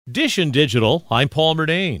Dish and Digital, I'm Paul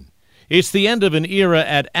Murnane. It's the end of an era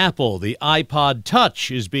at Apple. The iPod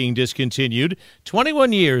Touch is being discontinued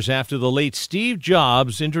 21 years after the late Steve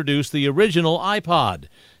Jobs introduced the original iPod.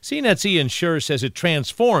 CNET's Ian Scher says it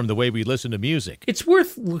transformed the way we listen to music. It's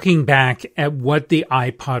worth looking back at what the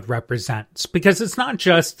iPod represents, because it's not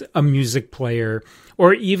just a music player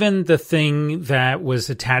or even the thing that was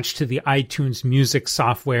attached to the iTunes music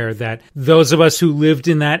software that those of us who lived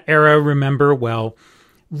in that era remember well.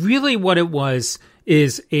 Really what it was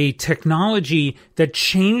is a technology that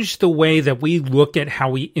changed the way that we look at how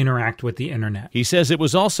we interact with the internet. He says it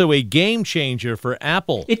was also a game changer for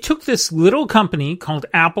Apple. It took this little company called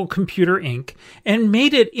Apple Computer Inc. and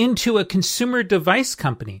made it into a consumer device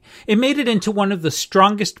company. It made it into one of the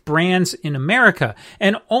strongest brands in America,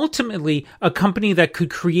 and ultimately a company that could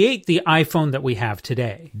create the iPhone that we have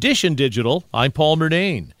today. Dish and Digital, I'm Paul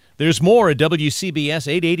Murnane. There's more at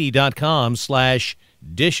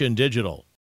WCBS880.com/Dish and Digital.